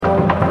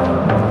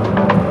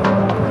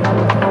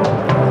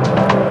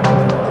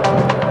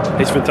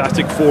His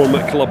fantastic form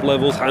at club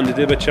levels handed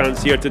him a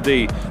chance here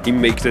today. He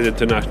makes his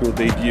international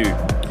debut.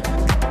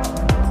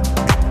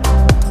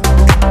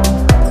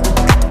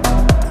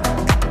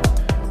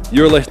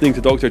 You're listening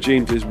to Dr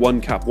James's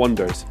One Cap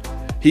Wonders.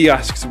 He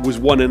asks, was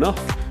one enough,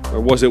 or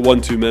was it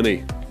one too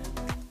many?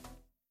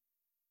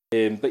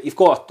 But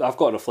I've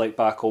got to reflect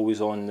back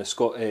always on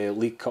the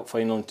League Cup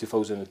final in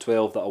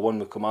 2012 that I won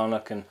with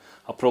Kilmarnock, and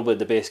probably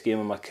the best game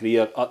of my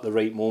career at the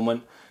right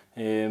moment.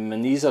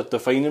 And these are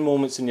defining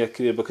moments in your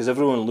career because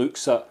everyone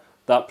looks at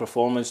that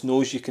performance,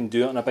 knows you can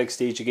do it on a big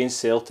stage against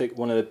Celtic.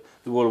 They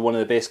were one of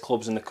the best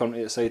clubs in the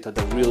country at the side, had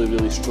a really,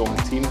 really strong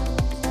team.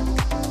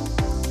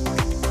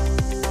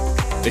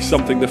 It's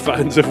something the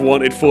fans have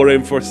wanted for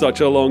him for such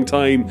a long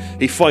time.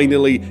 He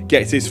finally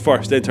gets his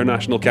first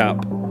international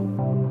cap.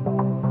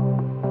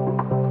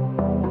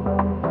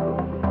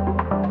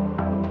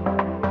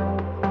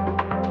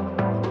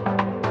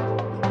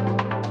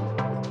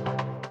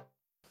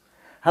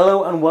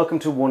 Hello and welcome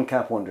to One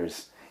Cap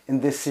Wonders.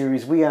 In this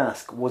series we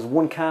ask, was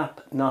one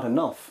cap not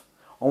enough?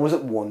 Or was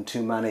it one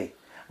too many?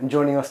 And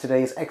joining us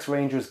today is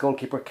ex-Rangers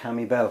goalkeeper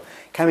Cammy Bell.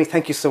 Cammy,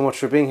 thank you so much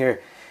for being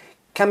here.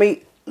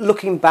 Cammy,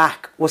 looking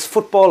back, was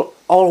football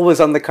always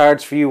on the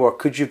cards for you, or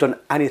could you have done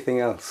anything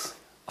else?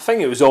 I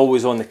think it was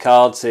always on the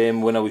cards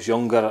when I was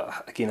younger.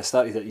 Again, I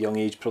started at a young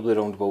age, probably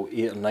around about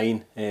 8 or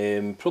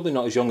 9. Probably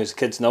not as young as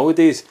kids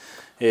nowadays.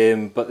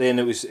 But then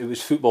it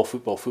was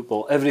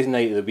football. Every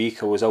night of the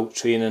week I was out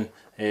training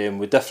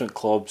with different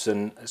clubs,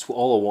 and it's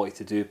all I wanted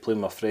to do, play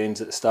with my friends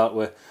at the start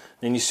with.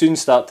 Then you soon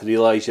start to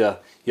realise you're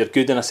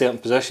good in a certain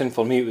position.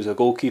 For me it was a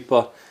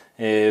goalkeeper,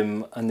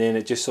 and then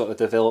it just sort of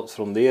developed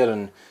from there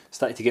and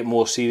started to get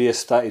more serious.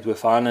 Started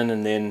with Annan,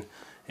 and then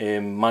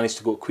managed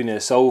to go to Queen of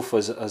the South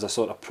as a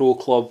sort of pro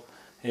club,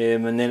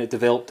 and then it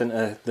developed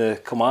into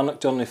the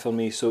Kilmarnock journey for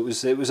me. So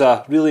it was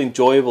a really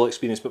enjoyable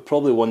experience, but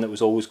probably one that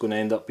was always going to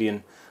end up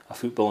being a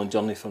footballing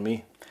journey for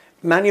me.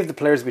 Many of the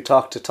players we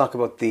talk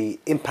about the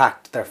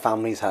impact their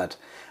families had.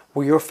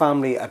 Were your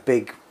family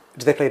did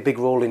they play a big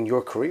role in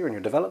your career and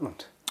your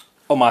development?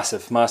 Oh,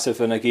 massive.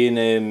 And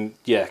again,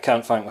 I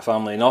can't thank my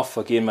family enough.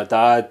 Again, my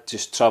dad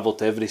just travelled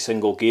to every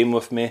single game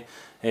with me.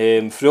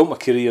 Throughout my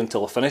career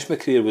until I finished my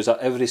career, was at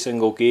every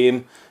single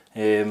game.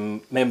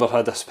 Remember, I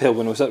had a spell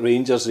when I was at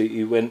Rangers.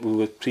 We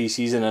were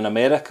pre-season in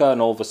America,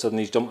 and all of a sudden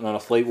he's jumping on a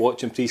flight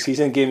watching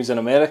pre-season games in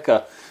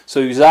America.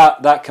 So he was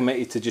that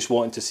committed to just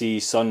wanting to see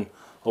his son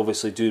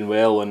obviously doing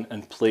well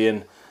and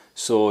playing.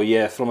 So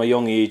yeah, from a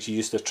young age he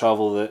used to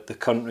travel the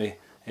country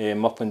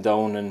up and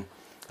down, and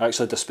I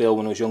actually had a spell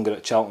when I was younger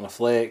at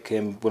Charlton-on-Fleck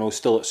when I was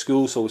still at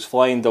school, so I was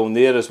flying down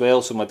there as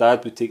well, so my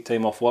dad would take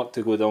time off work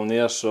to go down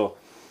there. So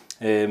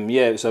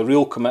it was a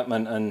real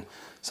commitment and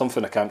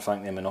something I can't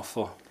thank them enough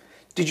for.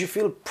 Did you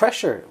feel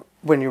pressure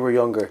when you were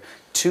younger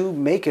to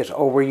make it,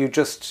 or were you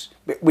just,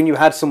 when you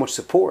had so much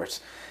support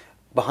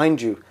behind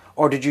you,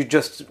 or did you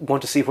just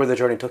want to see where the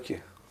journey took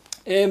you?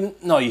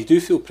 No, you do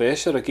feel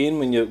pressure. Again,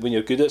 when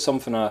you're good at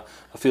something, I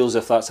feel as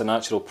if that's a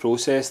natural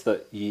process,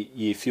 that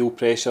you feel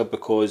pressure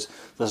because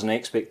there's an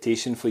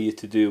expectation for you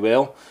to do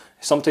well.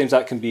 Sometimes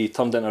that can be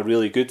turned into a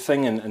really good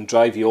thing and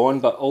drive you on,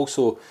 but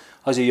also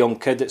as a young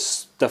kid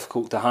it's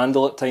difficult to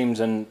handle at times.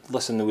 And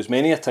listen, there was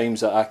many a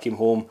times that I came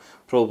home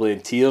probably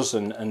in tears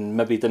and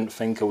maybe didn't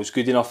think I was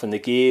good enough in the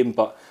game,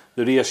 but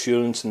the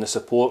reassurance and the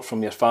support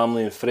from your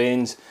family and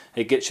friends,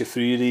 it gets you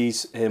through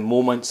these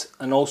moments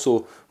and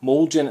also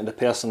moulds you into the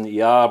person that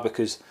you are.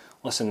 Because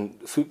listen,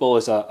 football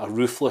is a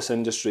ruthless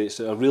industry. It's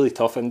a really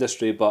tough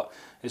industry, but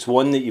it's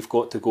one that you've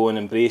got to go and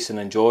embrace and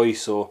enjoy.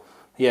 So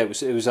yeah,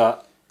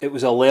 it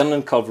was a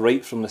learning curve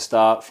right from the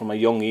start, from a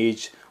young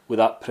age, with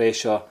that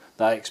pressure,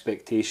 that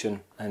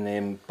expectation,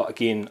 and but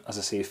again, as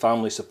I say,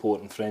 family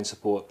support and friend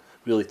support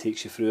really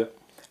takes you through it.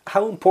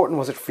 How important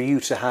was it for you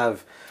to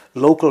have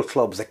local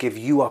clubs that give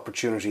you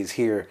opportunities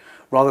here,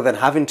 rather than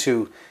having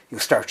to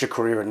start your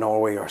career in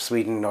Norway or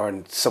Sweden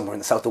or somewhere in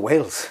the south of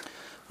Wales?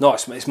 No,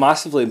 it's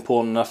massively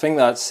important. I think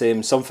that's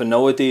something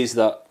nowadays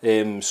that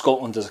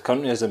Scotland as a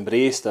country has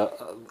embraced, that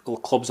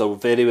clubs are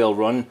very well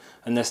run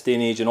in this day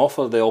and age and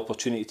offer the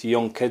opportunity to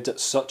young kids at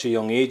such a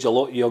young age, a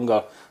lot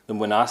younger than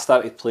when I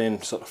started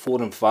playing, sort of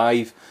 4 and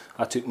 5.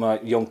 I took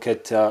my young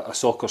kid to a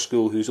soccer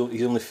school he's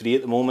only 3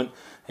 at the moment,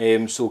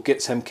 so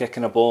gets him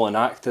kicking a ball and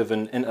active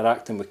and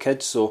interacting with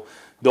kids. So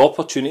the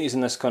opportunities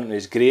in this country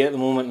is great at the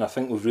moment, and I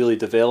think we've really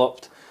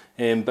developed.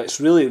 But it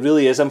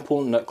really is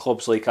important that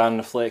clubs like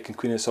Annan-on-Fleck and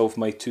Queen of the South,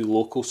 my 2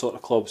 local sort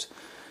of clubs,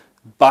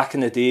 back in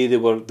the day they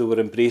were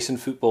embracing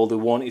football. They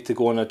wanted to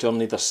go on a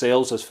journey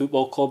themselves as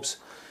football clubs,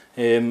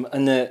 and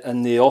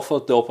they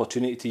offered the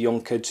opportunity to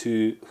young kids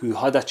who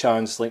had a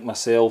chance, like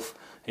myself,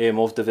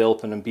 of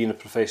developing and being a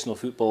professional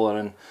footballer.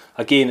 And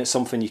again, it's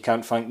something you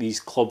can't thank these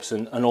clubs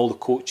and all the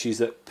coaches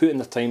that put in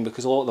their time,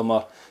 because a lot of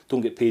them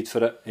don't get paid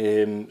for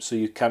it, so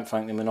you can't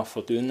thank them enough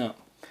for doing that.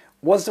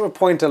 Was there a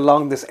point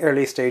along this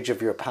early stage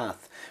of your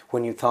path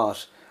when you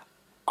thought,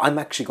 I'm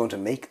actually going to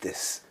make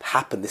this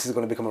happen, this is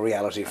going to become a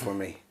reality for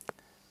me?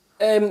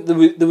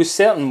 There was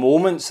certain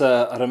moments.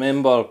 I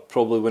remember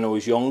probably when I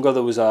was younger,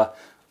 there was a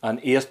an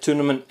Ayr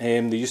tournament.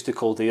 They used to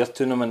call it the Ayr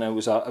tournament. It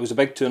was a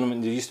big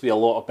tournament. There used to be a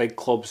lot of big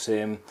clubs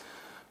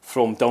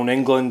from down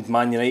England.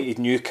 Man United,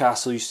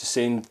 Newcastle used to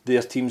send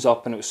their teams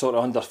up, and it was sort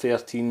of under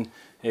 13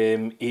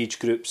 age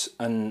groups.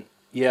 And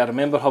yeah, I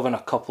remember having a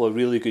couple of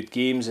really good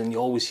games, and you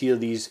always hear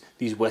these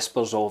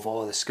whispers of,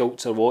 oh, the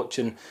scouts are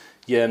watching.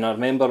 Yeah, and I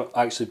remember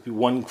actually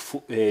one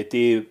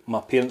day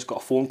my parents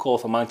got a phone call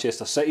from a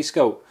Manchester City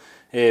scout.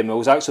 I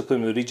was actually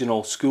playing with the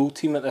regional school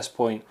team at this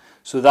point.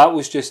 So that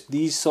was just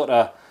these sort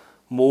of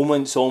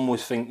moments,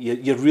 almost think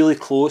you're really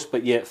close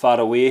but yet far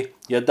away.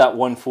 You had that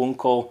one phone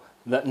call,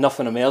 that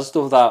nothing emerged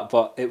of that,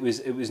 but it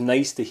was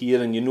nice to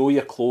hear, and you know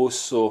you're close,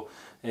 so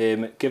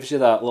it gives you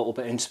that little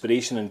bit of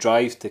inspiration and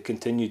drive to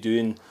continue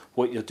doing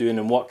what you're doing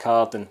and work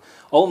hard. And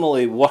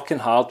ultimately working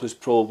hard was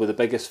probably the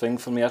biggest thing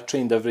for me. I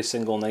trained every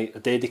single night. I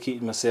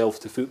dedicated myself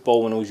to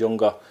football when I was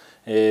younger,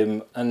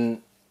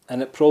 and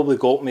it probably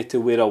got me to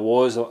where I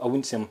was. I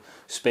wouldn't say I'm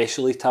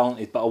specially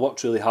talented, but I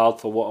worked really hard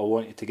for what I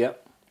wanted to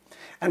get.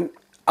 And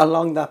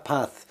along that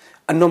path,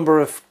 a number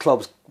of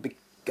clubs,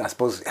 I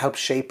suppose, helped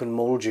shape and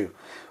mould you.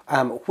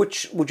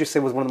 Which would you say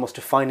was one of the most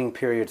defining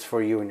periods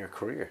for you in your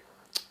career?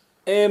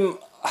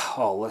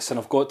 Listen,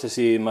 I've got to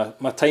say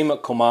my time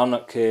at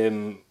Kilmarnock,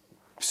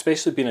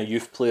 especially being a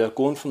youth player,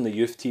 going from the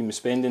youth team,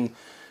 spending,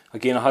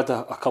 again, I had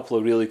a couple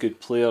of really good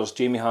players.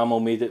 Jamie Hamill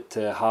made it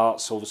to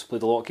Hearts, obviously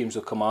played a lot of games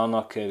with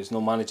Kilmarnock. He was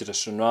no manager of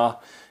Stranraer,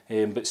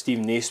 but Steve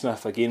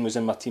Naismith again was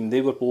in my team.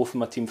 They were both in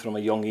my team from a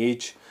young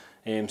age,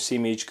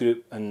 same age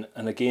group, and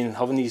again,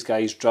 having these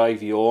guys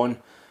drive you on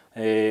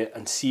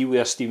and see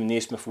where Stephen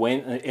Naismith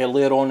went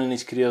earlier on in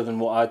his career than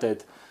what I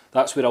did.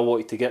 That's where I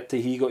wanted to get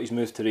to. He got his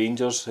move to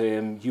Rangers.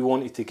 You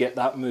wanted to get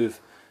that move.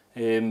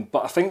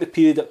 But I think the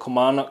period at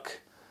Kilmarnock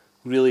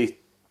really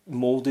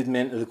moulded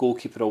me into the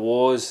goalkeeper I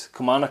was.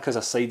 Kilmarnock as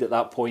a side at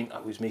that point, I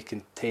was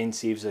making 10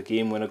 saves a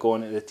game when I got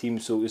into the team.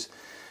 So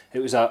it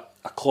was a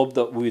club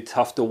that would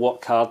have to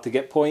work hard to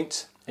get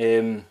points.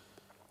 And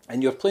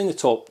you're playing the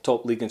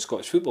top league in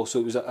Scottish football, so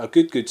it was a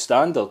good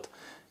standard.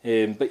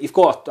 But I've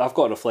got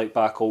to reflect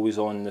back always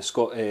on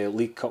the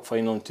League Cup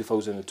final in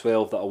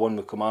 2012 that I won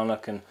with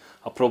Kilmarnock, and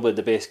probably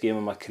the best game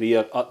of my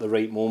career at the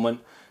right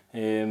moment.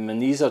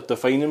 And these are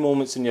defining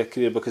moments in your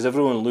career because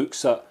everyone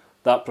looks at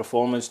that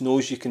performance,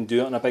 knows you can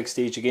do it on a big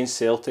stage against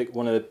Celtic.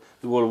 They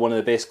were one of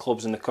the best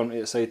clubs in the country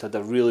at the side, had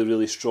a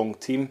really strong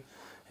team.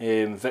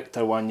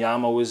 Victor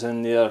Wanyama was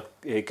in there,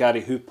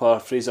 Gary Hooper,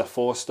 Fraser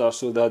Foster,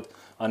 so they had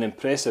an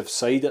impressive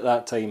side at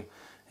that time.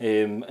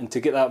 And to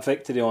get that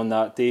victory on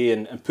that day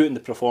and put in the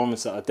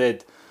performance that I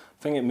did,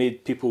 I think it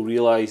made people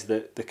realise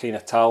that the kind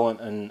of talent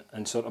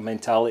and sort of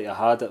mentality I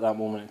had at that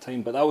moment in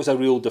time. But that was a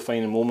real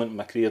defining moment in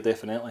my career,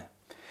 definitely.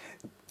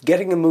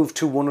 Getting a move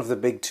to one of the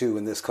big two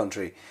in this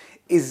country,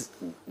 was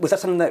that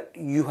something that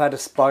you had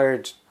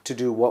aspired to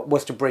do? What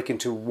was to break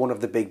into one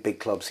of the big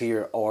clubs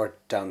here or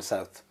down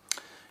south?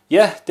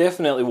 Yeah,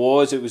 definitely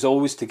was. It was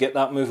always to get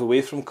that move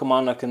away from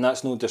Kilmarnock, and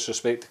that's no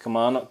disrespect to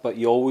Kilmarnock, but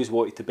you always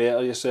wanted to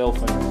better yourself.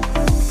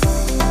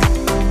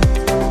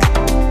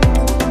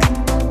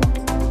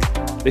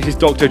 This is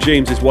Dr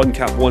James's One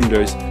Cap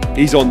Wonders.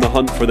 He's on the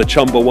hunt for the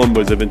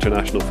Chumbawambas of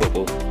international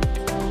football.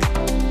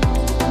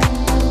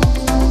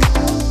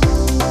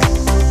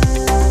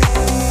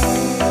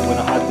 When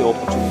I had the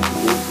opportunity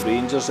to go to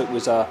Rangers, it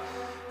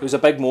was a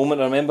big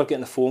moment. I remember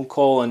getting the phone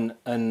call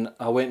and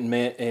I went and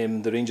met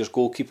the Rangers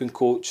goalkeeping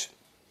coach.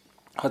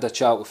 Had a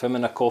chat with him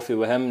and a coffee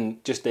with him,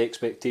 and just the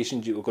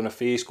expectations you were going to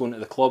face going to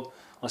the club.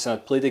 Listen,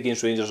 I'd played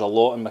against Rangers a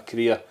lot in my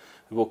career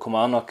with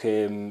Kilmarnock,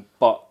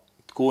 but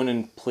going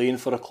and playing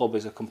for a club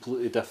is a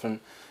completely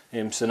different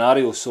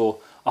scenario.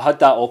 So I had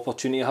that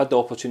opportunity. I had the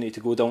opportunity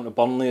to go down to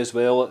Burnley as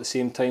well at the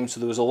same time.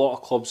 So there was a lot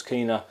of clubs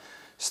kind of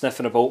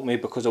sniffing about me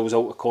because I was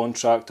out of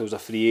contract. I was a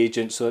free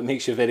agent, so it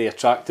makes you very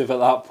attractive at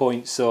that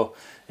point. So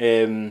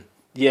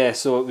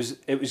so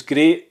it was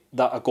great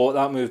that I got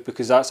that move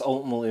because that's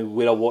ultimately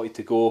where I wanted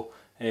to go.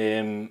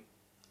 And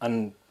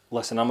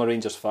listen, I'm a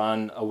Rangers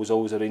fan. I was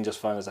always a Rangers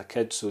fan as a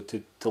kid. So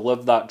to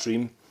live that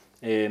dream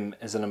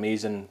is an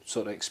amazing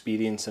sort of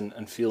experience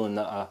and feeling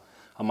that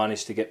I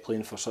managed to get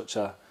playing for such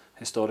a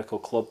historical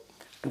club.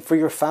 And for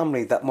your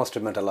family, that must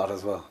have meant a lot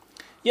as well.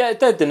 Yeah,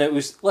 it did, and I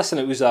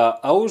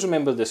always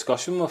remember the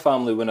discussion with my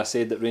family when I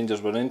said that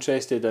Rangers were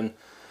interested, and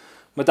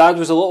my dad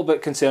was a little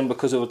bit concerned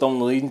because they were down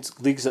the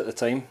leagues at the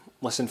time.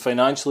 Listen,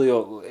 financially,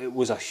 it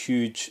was a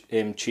huge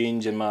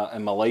change in my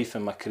life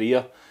and my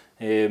career,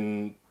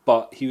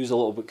 but he was a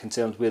little bit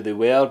concerned where they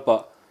were,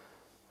 but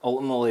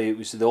ultimately it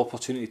was the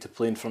opportunity to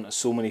play in front of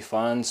so many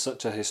fans,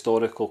 such a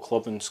historical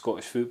club in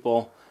Scottish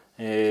football,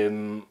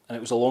 and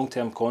it was a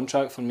long-term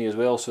contract for me as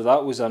well, so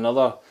that was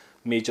another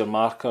major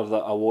marker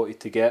that I wanted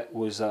to get,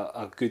 was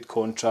a good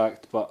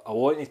contract, but I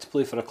wanted to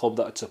play for a club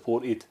that I'd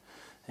supported.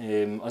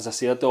 As I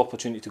say, I had the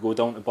opportunity to go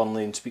down to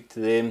Burnley and speak to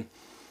them.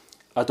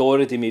 I'd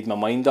already made my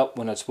mind up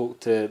when I spoke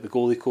to the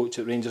goalie coach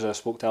at Rangers. I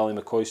spoke to Ali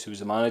McCoy, who was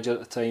the manager at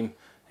the time,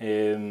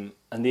 and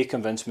they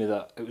convinced me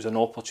that it was an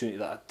opportunity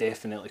that I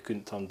definitely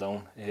couldn't turn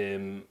down.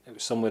 It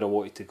was somewhere I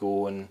wanted to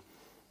go, and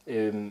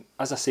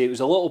as I say, it was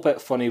a little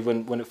bit funny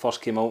when it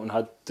first came out and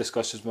had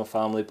discussions with my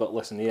family, but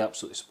listen, they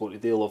absolutely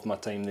supported. They loved my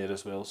time there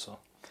as well. So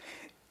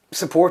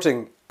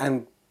supporting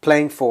and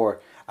playing for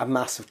a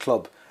massive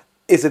club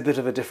is a bit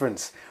of a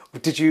difference.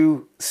 Did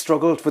you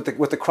struggle with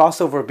the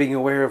crossover, being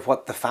aware of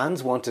what the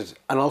fans wanted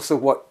and also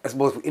what, I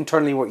suppose,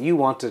 internally what you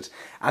wanted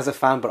as a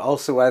fan, but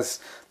also as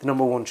the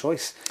number one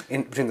choice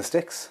in between the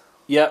sticks?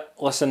 Yeah,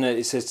 listen,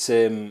 it's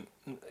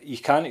you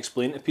can't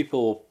explain to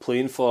people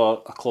playing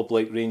for a club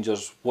like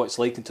Rangers what it's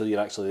like until you're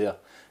actually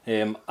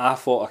there. I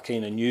thought I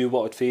kind of knew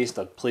what I'd faced.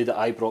 I'd played at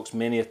Ibrox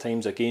many a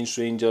times against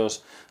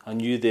Rangers. I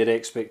knew their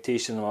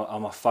expectation.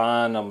 I'm a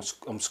fan.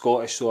 I'm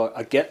Scottish, so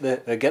I get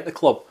the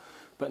club.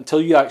 But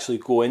until you actually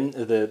go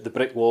into the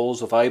brick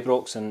walls of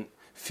Ibrox and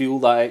feel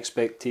that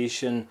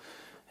expectation,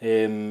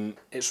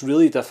 it's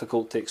really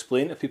difficult to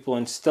explain to people.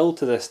 And still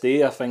to this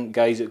day, I think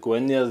guys that go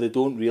in there, they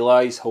don't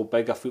realise how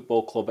big a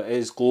football club it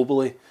is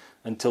globally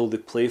until they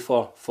play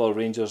for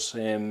Rangers.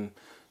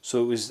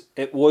 So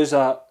it was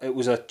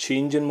a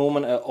changing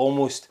moment. It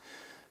almost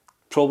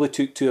probably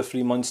took 2 or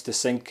 3 months to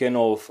sink in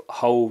of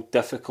how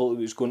difficult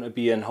it was going to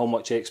be and how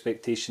much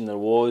expectation there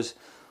was.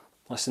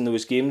 Listen, there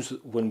was games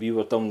when we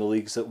were down the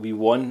leagues that we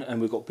won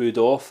and we got booed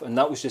off, and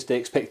that was just the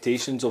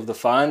expectations of the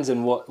fans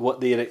and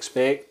what they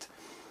expect.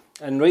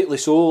 And rightly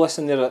so.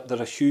 Listen, they're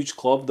a huge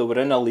club. They were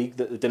in a league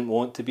that they didn't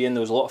want to be in.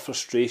 There was a lot of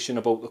frustration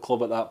about the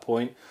club at that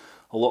point.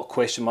 A lot of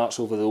question marks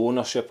over the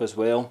ownership as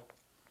well.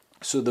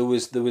 So there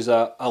was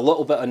a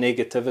little bit of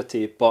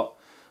negativity, but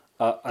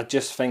I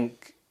just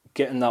think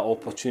getting that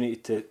opportunity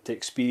to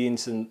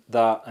experience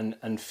that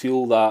and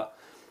feel that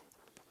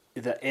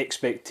the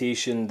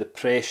expectation, the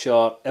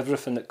pressure,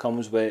 everything that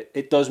comes with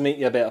it does make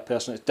you a better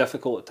person. It's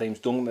difficult at times,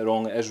 don't get me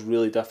wrong, it is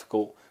really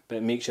difficult, but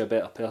it makes you a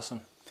better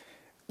person.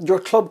 Your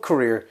club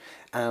career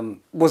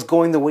was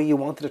going the way you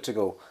wanted it to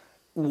go.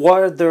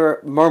 Were there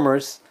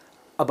murmurs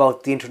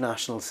about the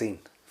international scene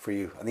for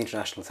you and the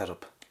international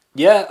setup?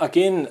 Yeah,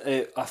 again,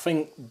 I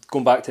think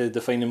going back to the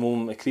defining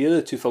moment of my career,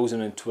 the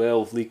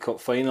 2012 League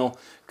Cup final,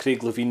 Craig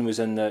Levein was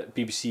in the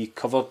BBC,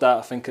 covered that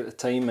I think at the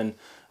time, and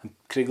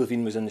Craig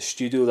Levein was in the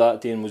studio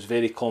that day and was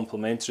very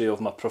complimentary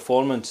of my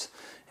performance.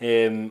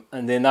 And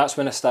then that's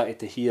when I started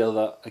to hear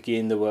that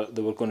again there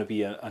were going to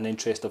be an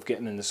interest of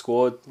getting in the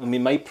squad. I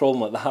mean, my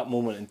problem at that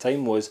moment in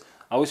time was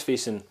I was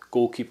facing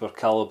goalkeeper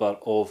calibre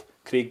of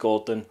Craig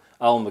Gordon,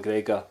 Alan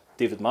McGregor,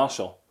 David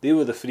Marshall. They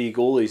were the 3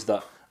 goalies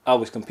that I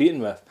was competing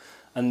with.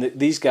 And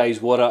these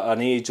guys were at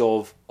an age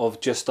of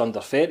just under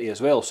 30 as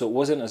well, so it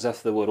wasn't as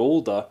if they were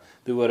older.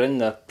 They were in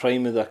the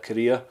prime of their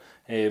career.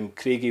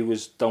 Craigie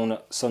was down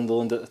at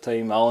Sunderland at the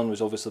time. Alan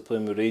was obviously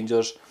playing with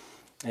Rangers.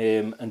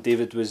 And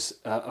David was,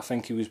 I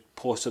think he was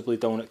possibly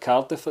down at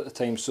Cardiff at the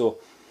time. So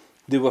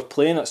they were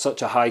playing at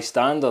such a high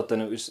standard,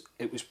 and it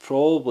was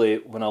probably,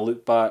 when I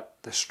look back,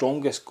 the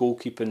strongest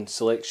goalkeeping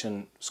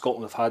selection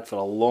Scotland have had for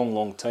a long,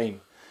 long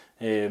time.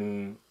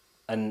 And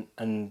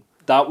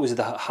that was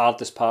the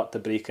hardest part to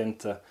break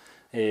into.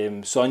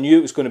 So I knew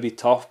it was going to be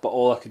tough, but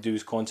all I could do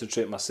was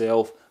concentrate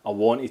myself. I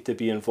wanted to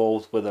be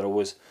involved, whether I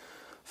was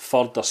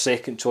third or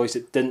second choice,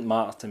 it didn't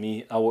matter to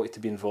me. I wanted to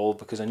be involved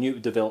because I knew it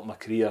would develop my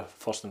career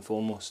first and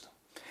foremost.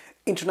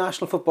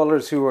 International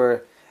footballers who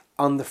were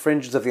on the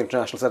fringes of the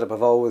international setup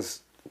have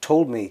always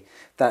told me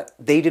that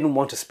they didn't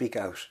want to speak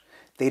out.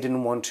 They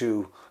didn't want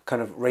to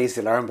kind of raise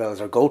the alarm bells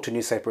or go to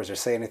newspapers or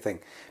say anything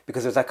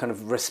because there's that kind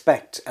of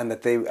respect and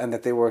that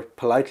they were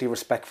politely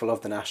respectful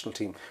of the national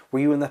team. Were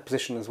you in that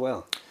position as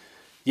well?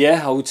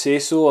 Yeah, I would say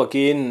so.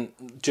 Again,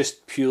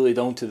 just purely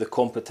down to the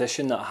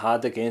competition that I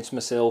had against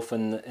myself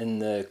in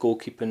the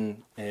goalkeeping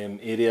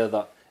area,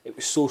 that it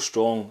was so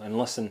strong. And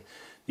listen,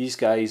 these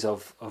guys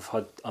have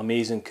had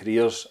amazing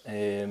careers.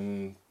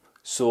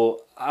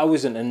 So I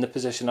wasn't in the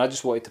position. I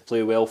just wanted to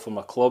play well for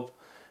my club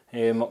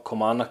at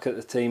Kilmarnock at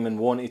the time, and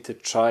wanted to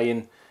try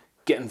and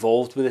get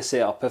involved with the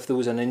setup. If there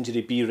was an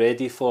injury, be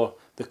ready for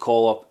the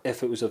call-up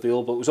if it was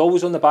available. It was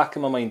always on the back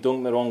of my mind, don't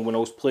get me wrong, when I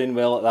was playing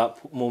well at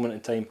that moment in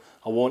time,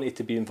 I wanted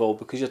to be involved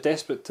because you're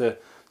desperate to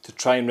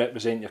try and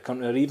represent your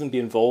country or even be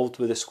involved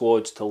with the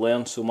squads to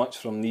learn so much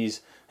from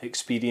these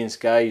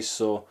experienced guys.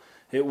 So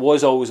it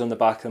was always on the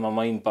back of my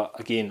mind, but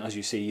again, as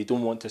you say, you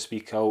don't want to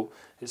speak out.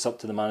 It's up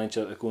to the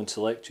manager to go and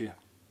select you.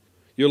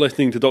 You're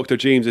listening to Dr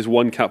James's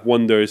One Cap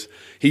Wonders.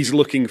 He's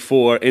looking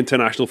for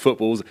international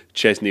football's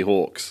Chesney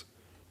Hawks.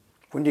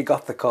 When you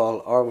got the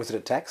call, or was it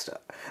a text,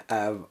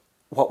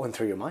 what went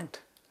through your mind?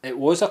 It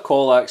was a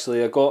call,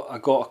 actually. I got a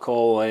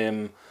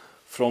call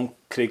from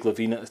Craig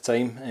Levein at the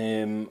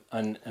time,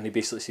 and he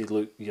basically said,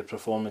 look, your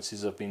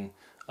performances have been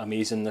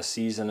amazing this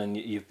season and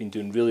you've been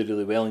doing really,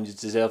 really well and you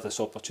deserve this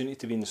opportunity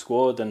to be in the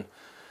squad. And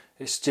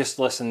it's just,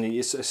 listen,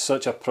 it's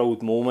such a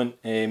proud moment.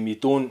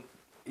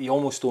 You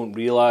almost don't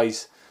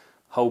realise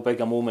how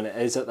big a moment it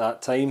is at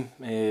that time.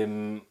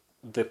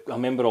 I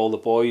remember all the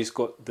boys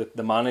got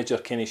the manager,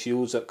 Kenny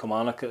Shields at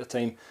Kilmarnock at the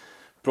time,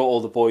 brought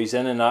all the boys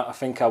in, and I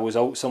think I was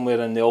out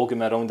somewhere and they all gave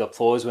me a round of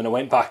applause when I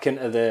went back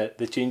into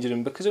the changing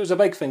room, because it was a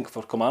big thing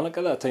for Kilmarnock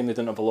at that time. They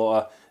didn't have a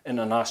lot of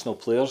international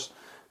players,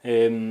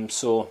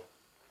 so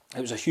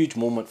it was a huge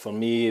moment for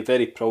me, a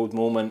very proud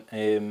moment.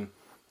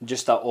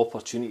 Just that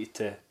opportunity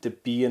to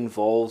be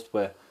involved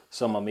with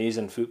some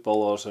amazing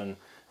footballers and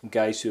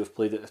guys who have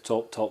played at the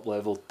top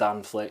level.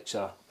 Dan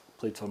Fletcher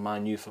played for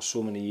Man U for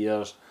so many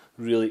years,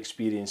 really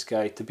experienced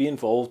guy. To be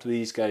involved with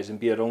these guys and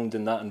be around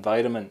in that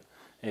environment,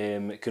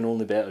 it can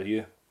only better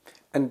you.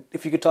 And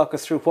if you could talk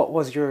us through, what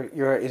was your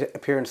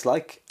appearance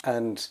like,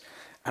 and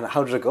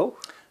how did it go?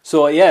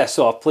 So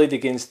I played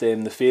against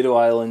the Faroe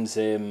Islands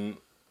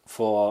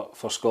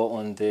for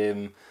Scotland.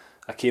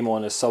 I came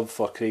on as sub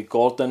for Craig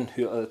Gordon,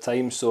 who at the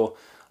time, so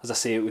as I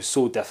say, it was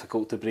so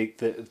difficult to break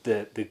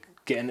the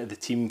get into the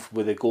team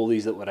with the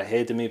goalies that were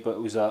ahead of me, but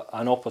it was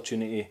an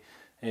opportunity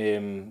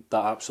that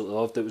I absolutely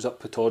loved. It was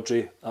up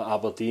Pittodrie at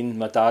Aberdeen.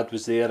 My dad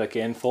was there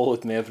again,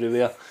 followed me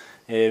everywhere.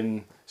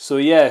 So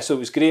it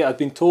was great. I'd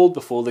been told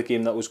before the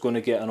game that I was going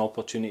to get an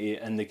opportunity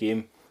in the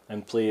game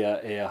and play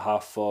a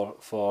half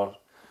for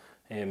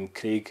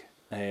Craig.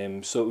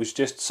 So it was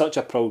just such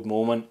a proud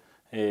moment.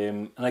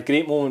 And a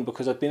great moment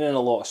because I'd been in a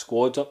lot of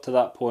squads up to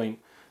that point.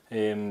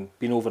 Been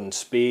over in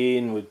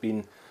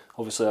Spain.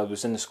 Obviously I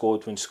was in the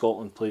squad when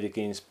Scotland played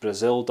against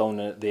Brazil down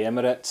at the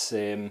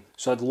Emirates.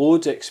 So I had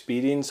loads of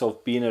experience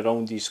of being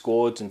around these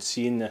squads and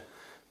seeing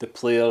the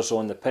players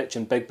on the pitch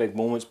in big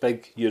moments,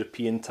 big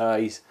European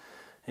ties.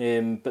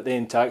 But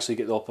then to actually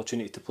get the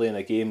opportunity to play in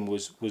a game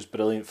was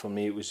brilliant for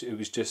me. It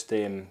was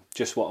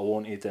just what I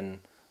wanted, and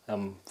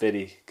I'm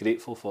very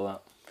grateful for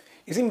that.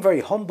 You seem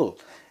very humble.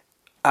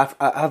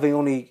 Having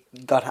only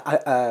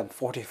got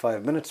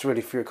 45 minutes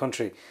really for your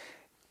country,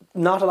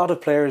 not a lot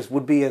of players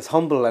would be as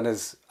humble and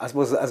as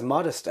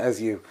modest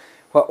as you.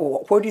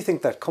 Where do you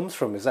think that comes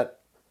from? Is that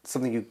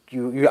something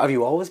you have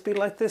you always been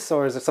like this,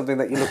 or is it something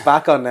that you look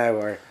back on now?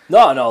 Or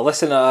no.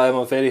 Listen, I'm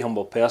a very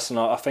humble person.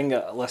 I think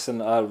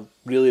I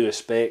really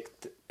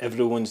respect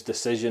everyone's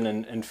decision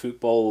in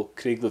football.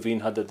 Craig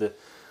Levein had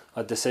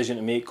a decision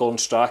to make. Gordon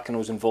Strachan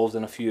was involved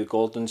in a few of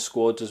Gordon's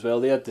squads as well.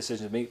 They had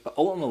decisions to make, but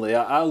ultimately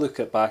I look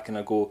at back and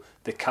I go,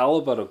 the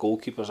calibre of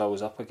goalkeepers I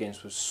was up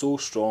against was so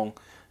strong.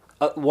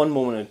 At one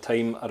moment in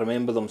time, I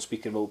remember them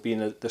speaking about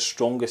being the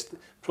strongest,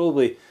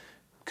 probably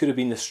could have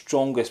been the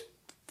strongest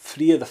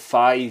 3 of the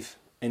 5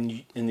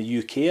 in the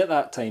UK at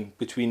that time,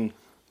 between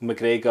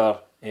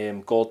McGregor,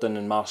 Gordon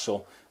and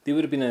Marshall. They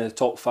would have been in the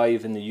top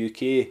 5 in the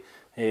UK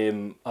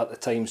at the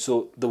time.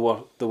 So they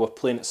were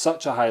playing at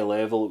such a high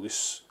level. It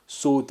was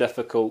so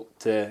difficult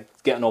to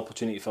get an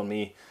opportunity for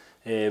me,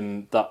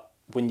 that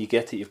when you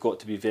get it, you've got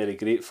to be very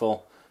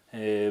grateful.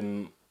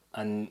 And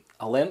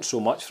I learnt so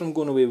much from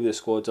going away with the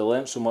squads. I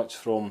learnt so much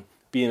from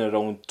being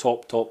around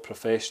top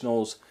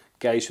professionals,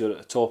 guys who are at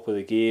the top of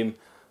the game.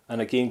 And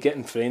again,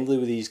 getting friendly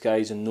with these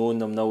guys and knowing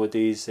them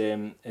nowadays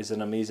is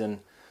an amazing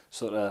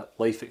sort of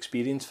life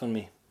experience for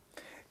me.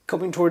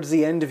 Coming towards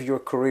the end of your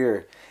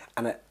career,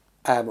 and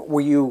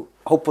were you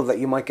hopeful that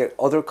you might get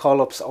other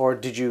call-ups, or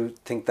did you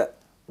think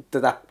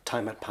that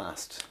time had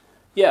passed?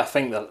 Yeah, I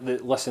think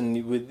that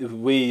listen, with the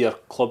way your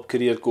club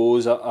career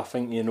goes, I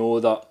think you know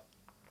that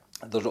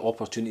there's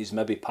opportunities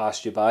maybe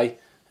pass you by.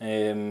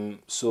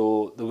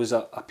 So there was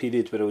a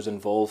period where I was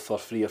involved for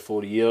 3 or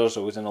 4 years. I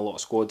was in a lot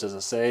of squads, as I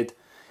said.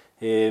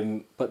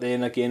 But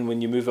then again,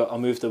 when I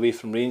moved away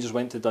from Rangers,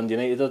 went to Dundee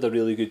United, had a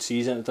really good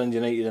season at Dundee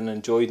United and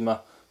enjoyed my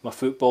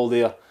football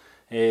there.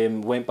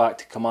 Went back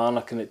to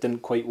Kilmarnock and it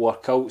didn't quite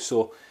work out.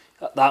 So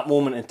at that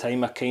moment in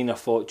time, I kind of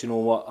thought, you know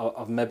what,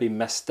 I've maybe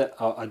missed it.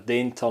 I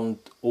then turned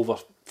over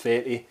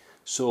 30,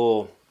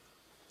 so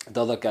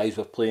the other guys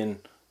were playing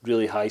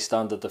really high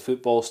standard of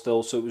football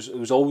still. So it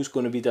was always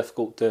going to be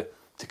difficult to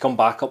come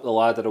back up the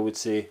ladder, I would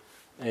say.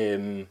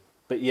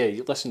 But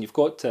yeah, listen, you've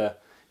got to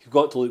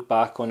look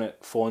back on it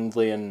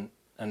fondly, and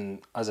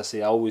as I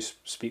say, I always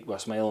speak with a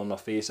smile on my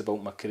face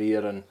about my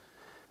career. And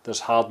there's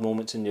hard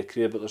moments in your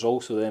career, but there's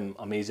also them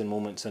amazing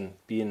moments, and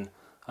being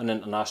an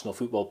international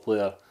football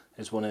player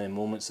is one of the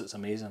moments that's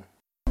amazing.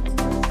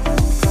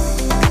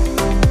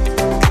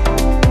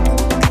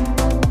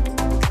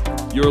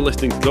 You're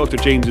listening to Dr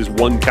James's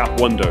One Cap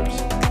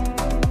Wonders.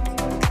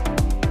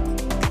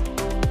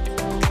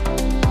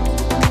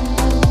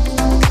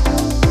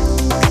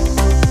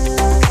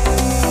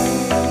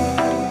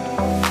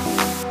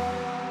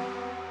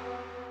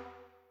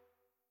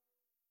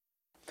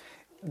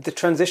 The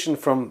transition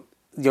from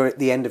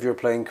the end of your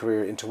playing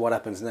career into what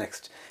happens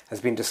next has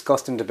been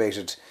discussed and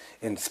debated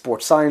in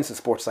sports science and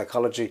sports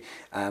psychology,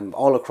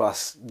 all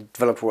across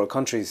developed world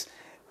countries.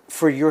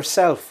 For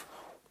yourself,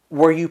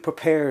 were you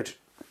prepared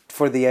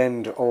for the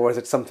end, or was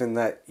it something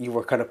that you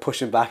were kind of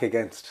pushing back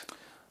against?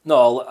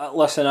 No,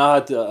 listen, I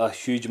had a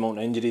huge amount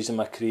of injuries in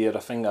my career. I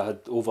think I had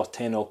over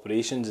 10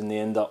 operations in the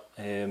end up,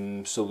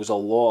 so it was a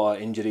lot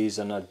of injuries,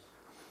 and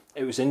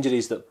it was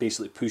injuries that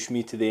basically pushed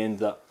me to the end,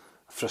 that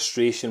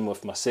frustration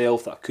with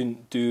myself that I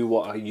couldn't do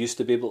what I used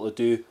to be able to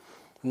do,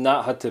 and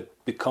that had to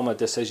become a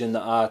decision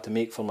that I had to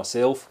make for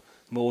myself,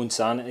 my own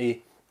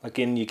sanity.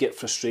 Again, you get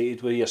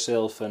frustrated with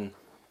yourself and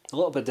a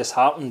little bit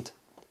disheartened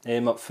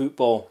at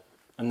football,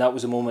 and that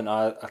was a moment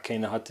I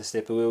kind of had to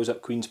step away. I was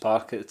at Queen's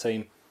Park at the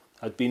time.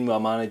 I'd been with a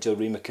manager,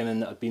 Ray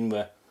McKinnon, that I'd been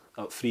with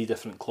at 3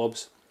 different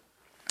clubs,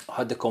 I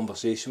had the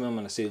conversation with him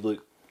and I said,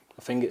 look,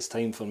 I think it's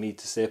time for me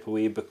to step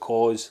away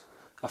because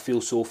I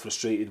feel so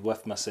frustrated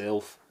with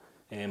myself.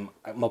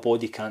 My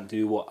body can't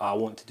do what I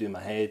want to do in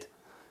my head.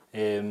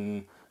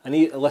 And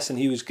he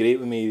was great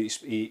with me.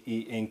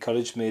 He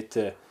encouraged me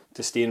to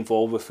stay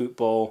involved with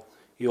football.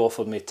 He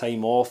offered me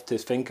time off to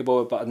think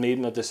about it, but I made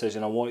my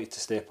decision. I wanted to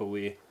step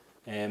away.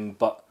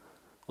 But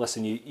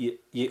listen,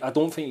 I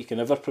don't think you can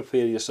ever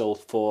prepare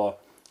yourself for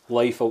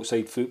life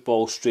outside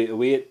football straight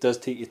away. It does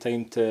take you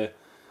time to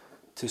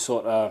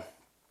sort of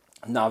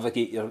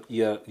navigate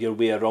your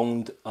way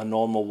around a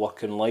normal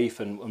working life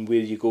and where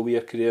you go with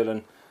your career.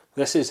 And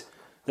this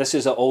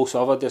is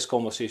also, I've had this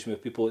conversation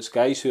with people. It's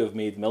guys who have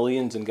made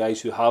millions and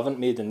guys who haven't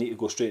made and need to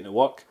go straight into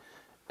work.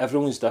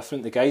 Everyone's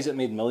different. The guys that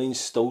made millions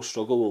still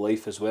struggle with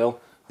life as well.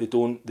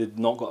 They've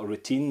not got a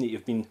routine. That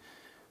you've been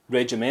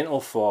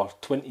regimental for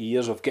 20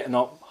 years of getting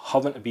up,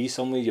 having to be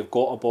somewhere, you've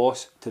got a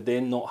boss, to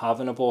then not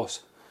having a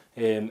boss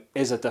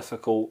is a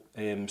difficult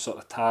sort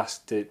of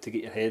task to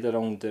get your head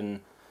around.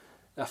 And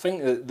I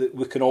think that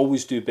we can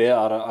always do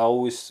better.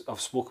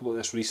 I've spoken about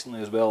this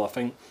recently as well. I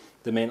think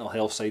the mental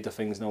health side of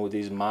things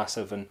nowadays is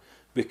massive and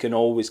we can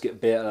always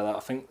get better at that. I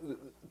think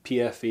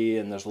PFA,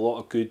 and there's a lot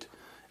of good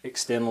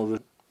external...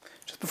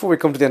 Just before we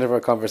come to the end of our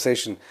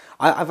conversation,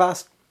 I've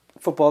asked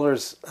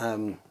footballers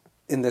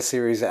in this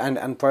series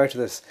and prior to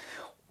this,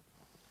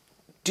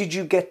 did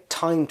you get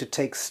time to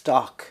take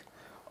stock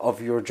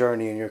of your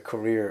journey and your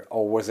career,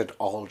 or was it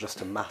all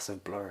just a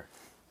massive blur?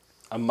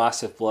 A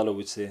massive blur, I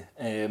would say.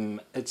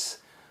 It's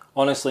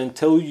honestly,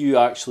 until you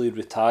actually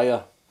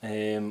retire,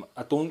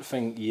 I don't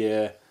think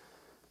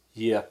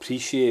you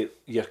appreciate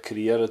your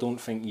career. I don't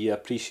think you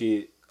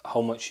appreciate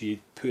how much you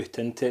put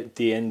into it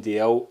day in, day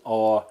out,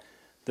 or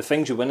the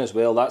things you win as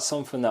well. That's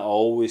something that I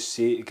always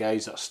say to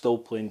guys that are still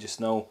playing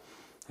just now.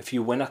 If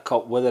you win a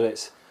cup, whether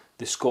it's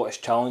the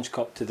Scottish Challenge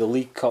Cup, to the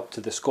League Cup,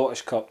 to the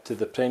Scottish Cup, to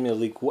the Premier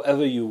League,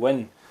 whatever you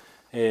win,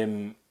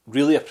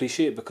 really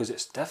appreciate it, because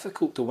it's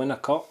difficult to win a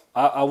cup.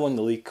 I won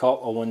the League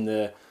Cup, I won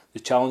the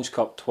Challenge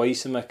Cup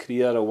twice in my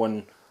career, I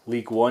won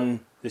League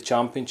One, the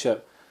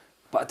Championship,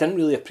 but I didn't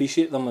really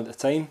appreciate them at the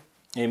time.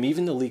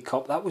 Even the League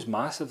Cup, that was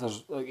massive.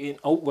 There's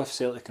out with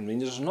Celtic and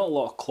Rangers, there's not a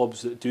lot of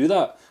clubs that do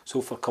that.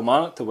 So for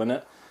Kilmarnock to win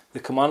it, the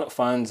Kilmarnock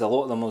fans, a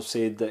lot of them have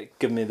said that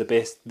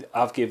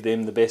I've gave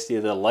them the best day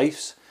of their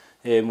lives,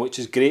 which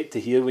is great to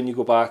hear when you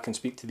go back and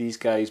speak to these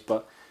guys.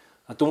 But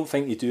I don't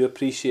think you do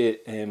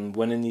appreciate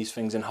winning these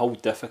things and how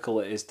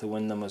difficult it is to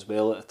win them as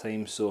well at a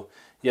time. So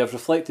yeah, I've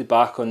reflected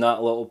back on that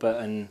a little bit,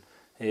 and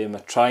I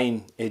try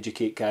and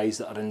educate guys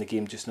that are in the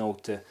game just now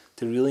to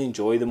really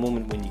enjoy the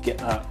moment when you get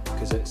that,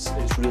 because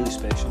it's really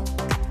special.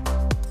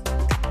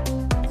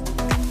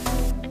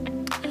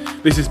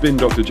 This has been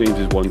Dr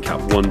James's One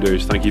Cap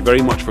Wonders. Thank you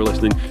very much for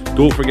listening.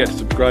 Don't forget to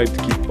subscribe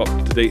to keep up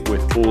to date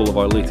with all of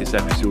our latest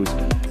episodes.